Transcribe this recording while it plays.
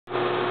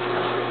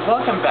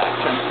welcome back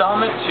to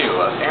installment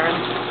 2 of Erin's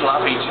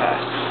Sloppy Chat.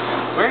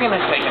 We're going to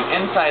take an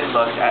inside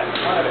look at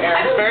one of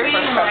Erin's very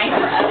first mine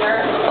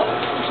forever.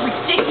 It's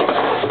ridiculous.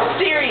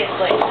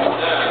 Seriously.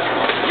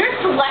 Your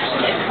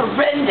selection is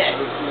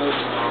horrendous.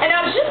 And I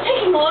was just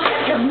taking a look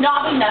at your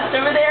knobby nuts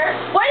over there.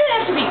 Why did it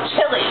have to be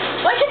chili?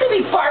 Why can't they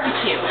be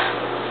barbecue?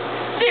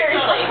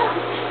 Seriously.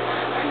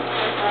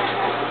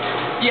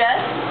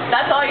 Yes?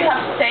 That's all you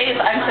have to say is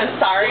I'm so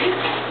sorry?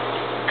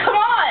 Come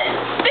on!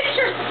 Fix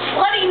your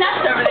slutty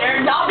nuts over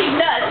there, knobby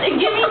nuts, and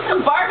give me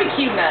some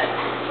barbecue nuts.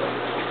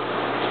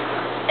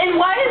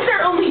 And why is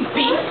there only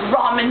beef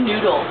ramen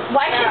noodles?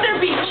 Why can't there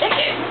be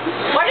chicken?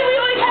 Why do we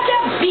always have to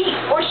have beef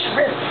or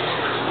shrimp?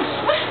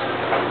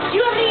 Do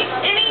you have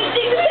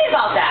anything to say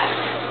about that?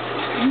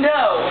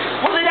 No.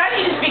 Well, then I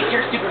need to speak to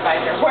your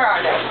supervisor. Where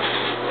are they?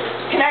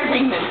 Can I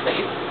ring them,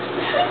 please?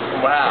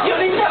 Wow. You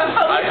don't even have a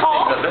phone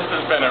call? I think that this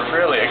has been a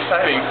really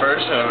exciting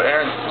version of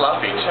Erin's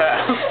Sloppy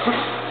Chat.